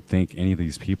I don't think any of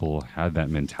these people had that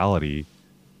mentality,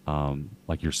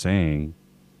 like you're saying.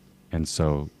 And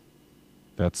so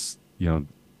that's,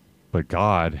 but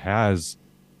God has,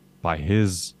 by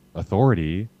his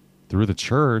authority through the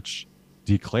church,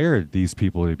 declared these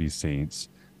people to be saints.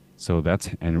 So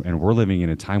and we're living in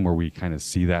a time where we kind of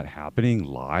see that happening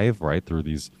live, right? Through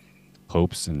these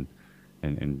popes and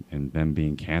them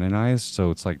being canonized. So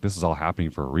it's like, this is all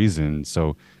happening for a reason.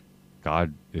 So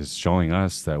God is showing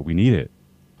us that we need it.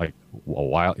 Like a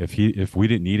while, if we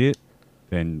didn't need it,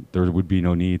 then there would be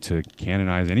no need to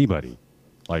canonize anybody.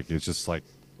 Like it's just like,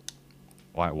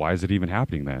 why is it even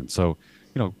happening then? So,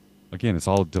 you know, again, it's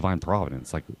all divine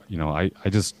providence. Like,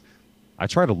 I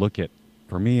try to look at,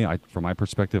 for me, from my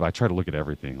perspective, I try to look at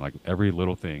everything, like every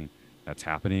little thing that's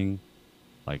happening.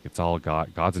 Like it's all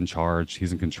God. God's in charge.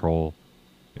 He's in control.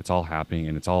 It's all happening,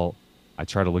 and it's all. I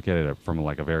try to look at it from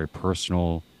like a very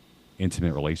personal,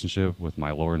 intimate relationship with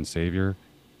my Lord and Savior,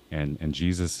 and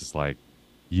Jesus is like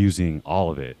using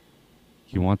all of it.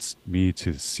 He wants me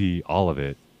to see all of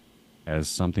it as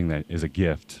something that is a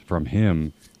gift from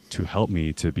him to help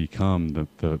me to become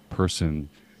the person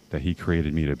that he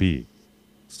created me to be.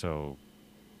 So,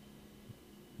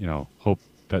 hope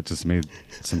that just made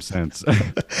some sense.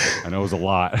 I know it was a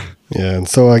lot. Yeah, and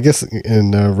so I guess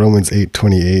in Romans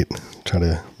 8:28, try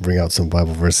to bring out some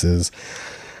Bible verses.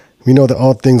 We know that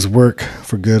all things work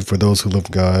for good for those who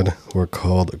love God, who are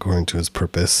called according to his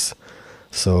purpose.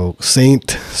 So,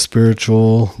 saint,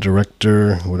 spiritual,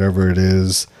 director, whatever it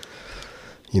is,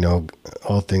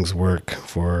 all things work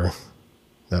for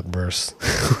that verse.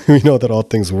 We know that all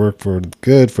things work for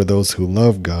good for those who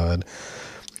love God,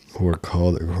 who are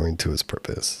called according to his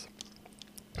purpose.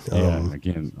 Yeah, and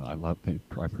again, I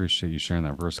appreciate you sharing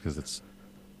that verse because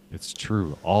it's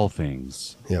true, all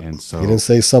things. Yep. And He didn't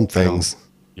so say some I don't, things.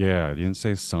 yeah, I didn't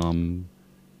say some,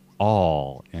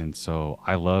 all. And so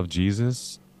I love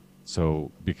Jesus.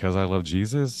 So because I love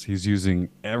Jesus, he's using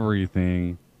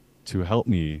everything to help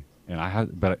me.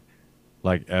 And but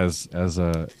like as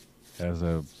a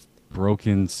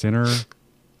broken sinner,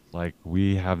 like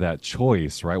we have that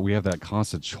choice, right? We have that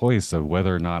constant choice of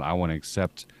whether or not I want to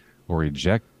accept or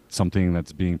reject something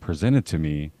that's being presented to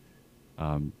me,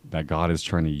 that God is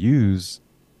trying to use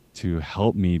to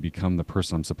help me become the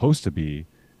person I'm supposed to be.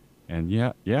 And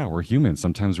yeah, we're human.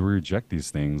 Sometimes we reject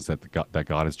these things that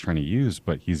God is trying to use,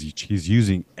 but He's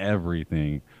using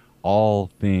everything, all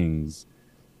things,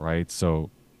 right?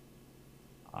 So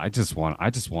I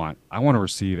want to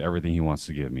receive everything He wants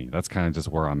to give me. That's kind of just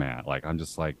where I'm at. Like I'm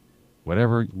just like,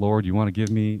 whatever, Lord, you want to give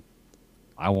me,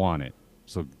 I want it.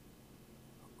 So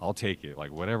I'll take it.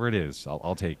 Like whatever it is,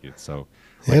 I'll take it. So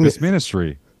like And this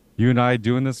ministry, you and I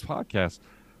doing this podcast,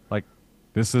 like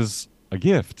this is a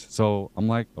gift. So I'm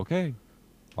like, okay,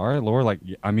 all right, Lord. Like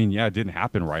I mean, yeah, it didn't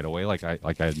happen right away. Like I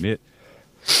admit,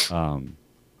 um,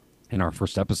 in our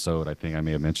first episode, I think I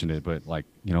may have mentioned it, but like,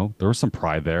 there was some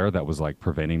pride there that was like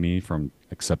preventing me from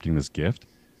accepting this gift.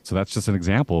 So that's just an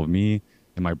example of me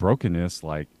and my brokenness.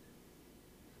 Like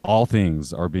all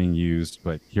things are being used,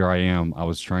 but here I am. I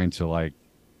was trying to like,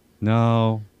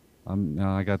 no, no,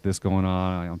 I got this going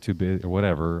on. I'm too big or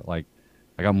whatever. Like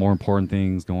I got more important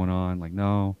things going on. Like,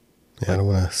 no, yeah, I like, don't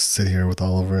want to sit here with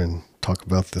Oliver and talk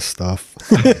about this stuff.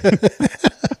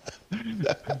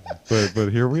 but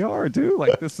here we are, dude.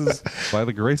 Like this is by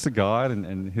the grace of God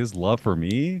and his love for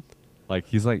me. Like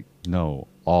he's like, no,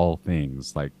 all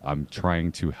things. Like I'm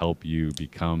trying to help you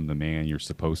become the man you're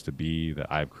supposed to be,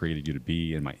 that I've created you to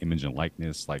be in my image and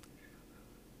likeness. Like,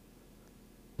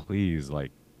 please,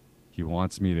 like he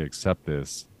wants me to accept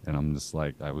this. And I'm just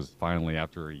like, I was finally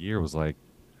after a year was like,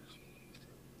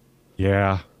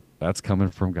 yeah, that's coming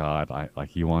from God. I like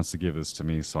he wants to give this to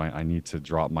me. So I need to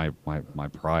drop my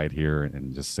pride here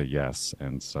and just say yes.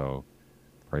 And so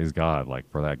praise God, like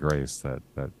for that grace that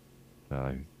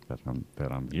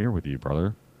I'm here with you,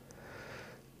 brother.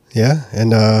 Yeah,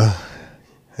 and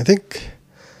I think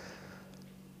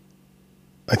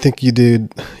I think you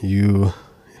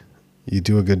you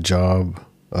do a good job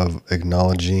of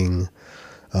acknowledging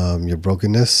your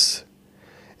brokenness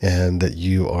and that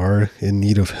you are in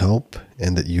need of help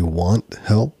and that you want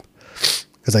help.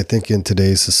 Because I think in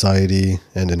today's society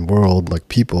and in world, like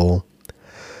people,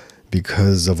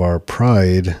 because of our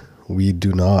pride, we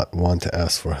do not want to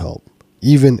ask for help,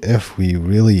 even if we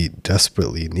really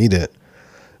desperately need it,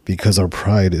 because our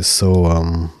pride is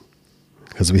so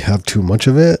because we have too much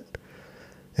of it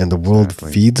and the world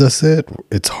Exactly. feeds us it.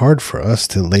 It's hard for us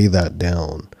to lay that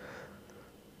down.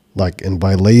 Like, and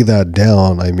by lay that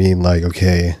down, I mean like,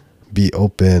 okay, be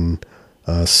open,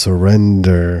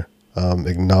 surrender,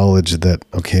 acknowledge that,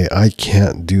 okay, I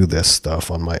can't do this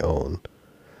stuff on my own.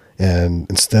 And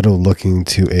instead of looking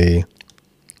to a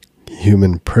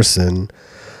human person,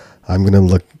 I'm going to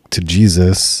look to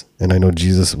Jesus, and I know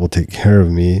Jesus will take care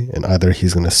of me. And either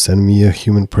he's going to send me a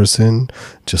human person,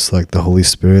 just like the Holy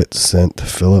Spirit sent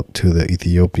Philip to the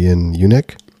Ethiopian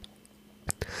eunuch.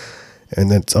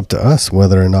 And it's up to us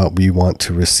whether or not we want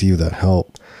to receive that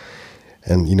help.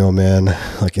 And, man,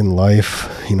 like in life,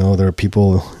 there are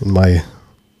people in my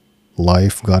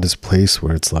life God has placed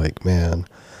where it's like, man,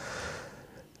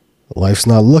 life's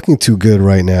not looking too good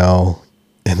right now.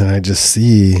 And then I just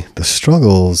see the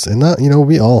struggles, and not,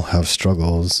 we all have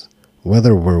struggles,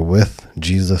 whether we're with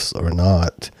Jesus or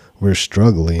not, we're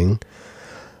struggling.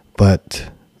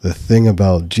 But the thing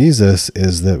about Jesus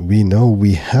is that we know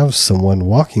we have someone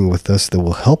walking with us that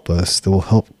will help us, that will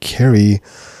help carry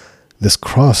this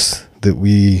cross that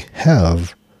we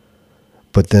have.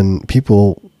 But then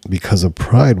people, because of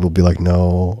pride, will be like,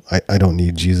 no, I don't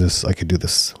need Jesus. I could do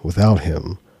this without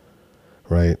him.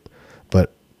 Right?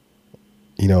 But,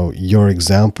 your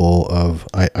example of,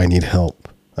 I need help.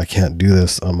 I can't do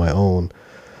this on my own.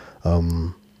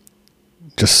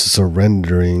 Just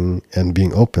surrendering and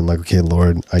being open, like, okay,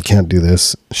 Lord, I can't do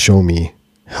this. Show me,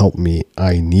 help me.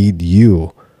 I need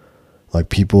you. Like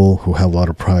people who have a lot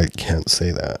of pride can't say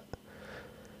that.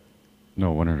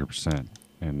 No, 100%.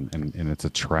 And it's a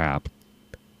trap.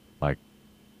 Like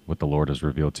what the Lord has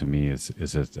revealed to me is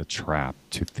it's a trap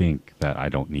to think that I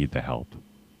don't need the help.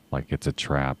 Like it's a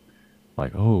trap.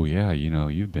 Like, oh yeah,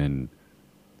 you've been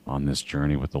on this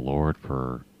journey with the Lord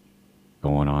for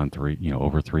going on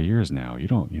over 3 years now. You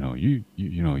don't, You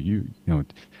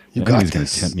the got enemy's going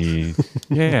to tempt this. me.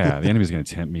 Yeah. The enemy's going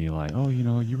to tempt me like, oh,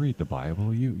 you read the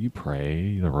Bible, you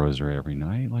pray the rosary every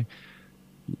night. Like,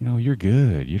 you're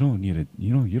good. You don't need it.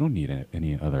 You don't need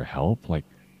any other help. Like,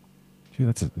 dude,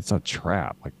 it's a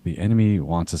trap. Like the enemy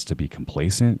wants us to be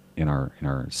complacent in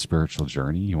our spiritual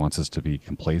journey. He wants us to be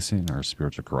complacent in our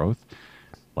spiritual growth.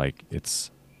 Like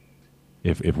it's,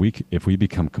 if we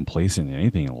become complacent in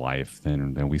anything in life,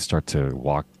 then we start to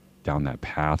walk down that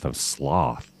path of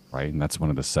sloth, right? And that's one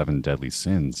of the seven deadly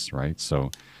sins, right?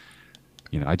 So,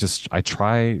 I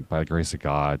try by the grace of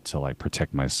God to like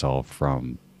protect myself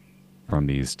from from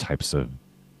these types of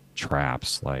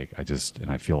traps. Like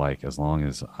and I feel like as long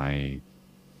as I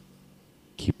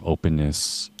keep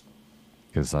openness,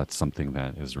 because that's something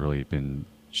that has really been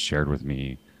shared with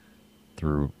me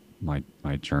through my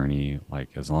journey. Like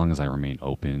as long as I remain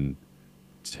open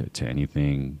to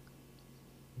anything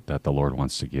that the Lord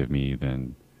wants to give me,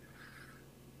 then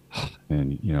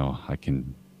I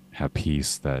can have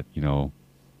peace that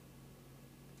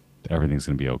everything's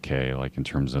going to be okay. Like in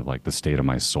terms of like the state of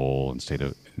my soul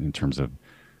and in terms of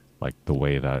like the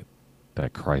way that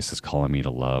Christ is calling me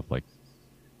to love. Like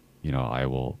I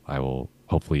will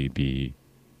hopefully be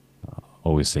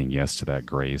always saying yes to that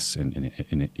grace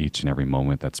in each and every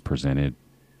moment that's presented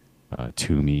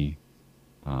to me.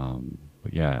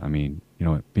 But yeah, I mean,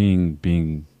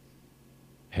 being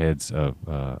heads of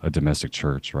a domestic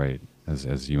church, right?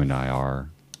 As you and I are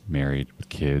married with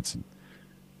kids,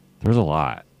 there's a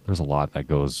lot. There's a lot that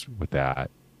goes with that.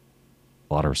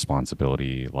 A lot of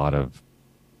responsibility. A lot of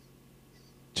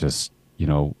just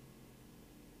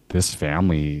this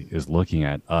family is looking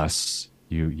at us,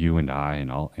 you and I,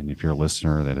 and all. And if you're a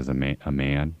listener that is a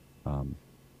man,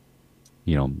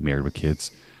 married with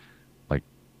kids, like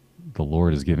the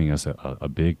Lord is giving us a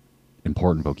big,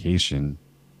 important vocation.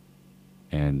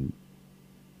 And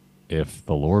if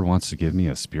the Lord wants to give me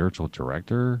a spiritual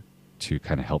director to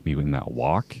kind of help me in that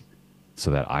walk, so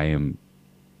that I am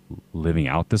living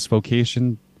out this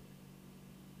vocation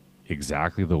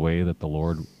exactly the way that the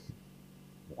Lord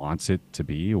wants it to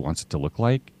be, wants it to look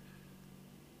like,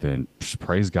 then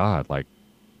praise God. Like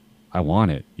I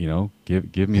want it,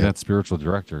 give me Yeah. that spiritual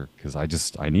director, because I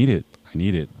need it. I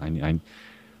need it. I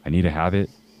need to have it.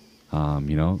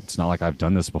 It's not like I've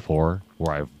done this before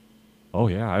where oh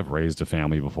yeah, I've raised a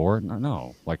family before.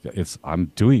 No, like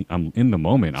I'm in the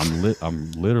moment.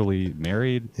 I'm literally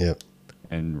married Yeah.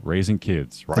 and raising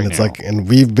kids And right it's now. like, and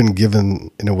we've been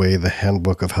given, in a way, the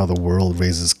handbook of how the world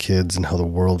raises kids and how the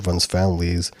world runs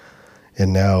families.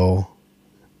 And now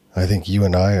I think you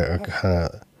and I are kind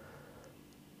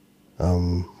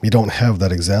of, we don't have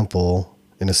that example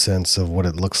in a sense of what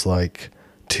it looks like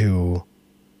to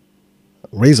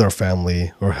raise our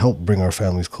family or help bring our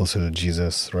families closer to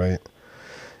Jesus, right?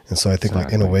 And so I think,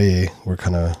 like, in a Exactly. way, we're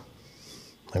kind of,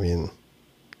 I mean,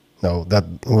 no,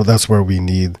 that's where we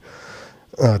need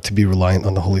to be reliant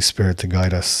on the Holy Spirit to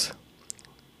guide us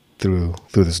through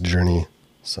this journey.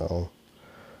 So,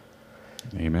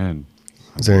 Amen.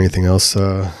 I is there mean, anything else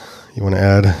you want to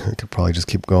add? We could probably just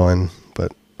keep going,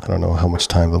 but I don't know how much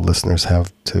time the listeners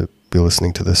have to be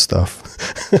listening to this stuff.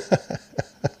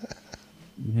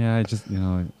 yeah, I just,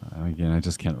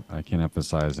 again, I can't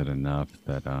emphasize it enough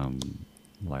that,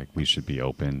 like we should be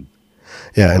open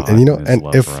to Yeah, and God and his and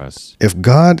love for us. if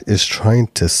God is trying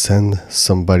to send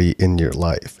somebody in your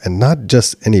life, and not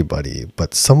just anybody,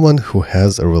 but someone who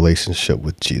has a relationship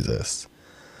with Jesus,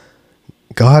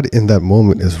 God in that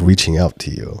moment is reaching out to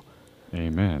you.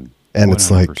 Amen. And it's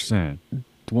like, 100%.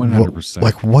 what,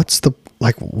 100%.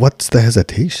 what's the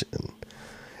hesitation?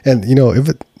 And if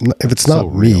it's So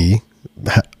not real. me,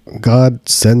 God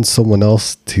sends someone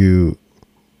else to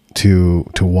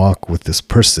walk with this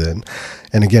person.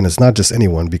 And again, it's not just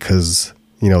anyone, because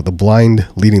the blind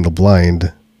leading the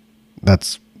blind,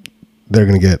 they're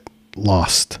going to get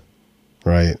lost,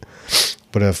 right?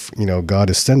 But if God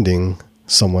is sending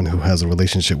someone who has a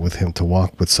relationship with him to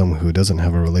walk with someone who doesn't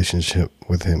have a relationship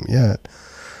with him yet,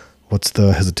 what's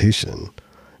the hesitation?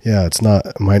 Yeah, it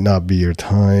might not be your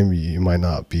time, you might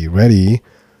not be ready,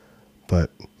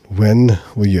 but when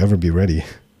will you ever be ready?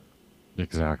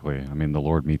 Exactly. I mean, the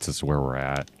Lord meets us where we're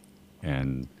at.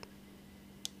 And,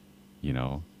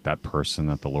 that person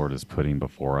that the Lord is putting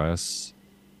before us,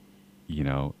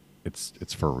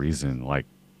 it's for a reason. Like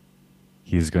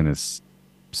he's going to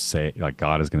say, like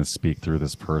God is going to speak through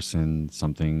this person,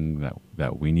 something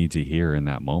that we need to hear in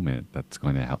that moment. That's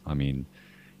going to help. I mean,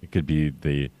 it could be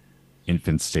the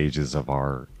infant stages of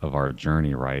our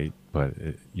journey, right? But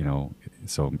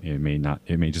so it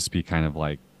may just be kind of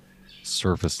like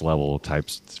surface level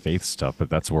types faith stuff, but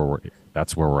that's where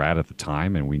we're at the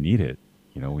time, and we need it.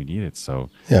 We need it. So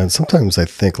Yeah, and sometimes I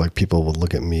think, like, people will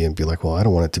look at me and be like, well, I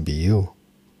don't want it to be you.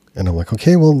 And I'm like,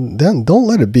 okay, well, then don't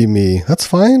let it be me. That's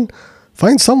fine.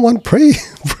 Find someone, pray,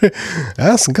 pray,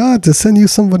 ask God to send you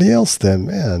somebody else then,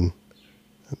 man.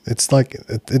 It's like,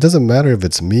 it doesn't matter if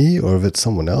it's me or if it's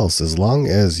someone else. As long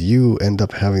as you end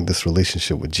up having this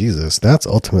relationship with Jesus, that's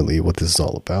ultimately what this is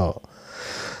all about.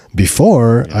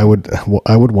 Before, yeah,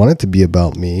 I would want it to be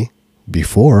about me.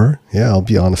 Before, yeah, I'll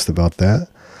be honest about that.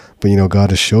 But God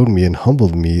has showed me and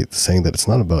humbled me, saying that it's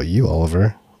not about you,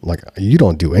 Oliver. Like, you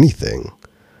don't do anything.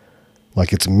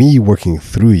 Like, it's me working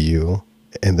through you.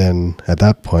 And then at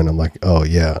that point, I'm like, oh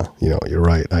yeah, you're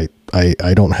right.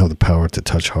 I don't have the power to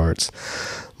touch hearts.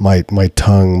 My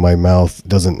tongue, my mouth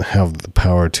doesn't have the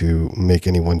power to make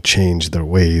anyone change their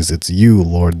ways. It's you,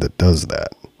 Lord, that does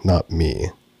that, not me.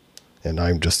 And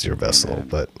I'm just your vessel. Amen.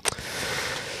 But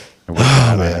And with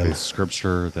oh that, I have a man,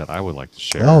 scripture that I would like to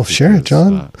share oh share it,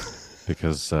 John.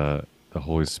 because the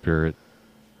Holy Spirit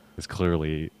is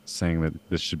clearly saying that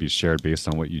this should be shared based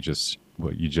on what you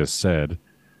just said.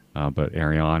 But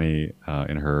Ariani,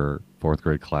 in her fourth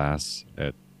grade class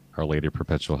at Our Lady of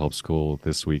Perpetual Help School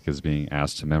this week, is being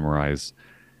asked to memorize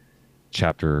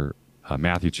chapter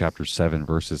Matthew chapter 7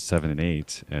 verses 7 and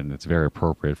 8, and it's very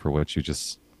appropriate for what you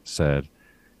just said.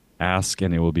 Ask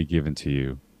and it will be given to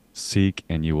you. Seek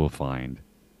and you will find.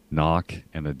 Knock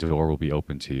and the door will be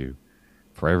open to you.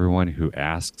 For everyone who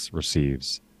asks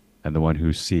receives, and the one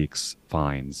who seeks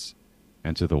finds,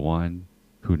 and to the one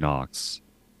who knocks,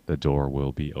 the door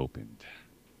will be opened.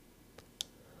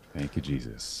 Thank you,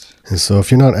 Jesus. And so if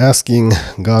you're not asking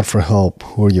God for help,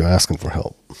 who are you asking for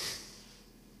help?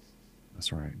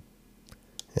 That's right.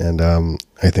 And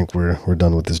I think we're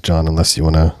done with this, John, unless you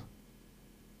want to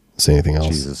say anything else.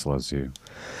 Jesus loves you.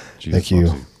 Jesus Thank you.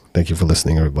 loves you. Thank you for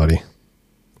listening, everybody.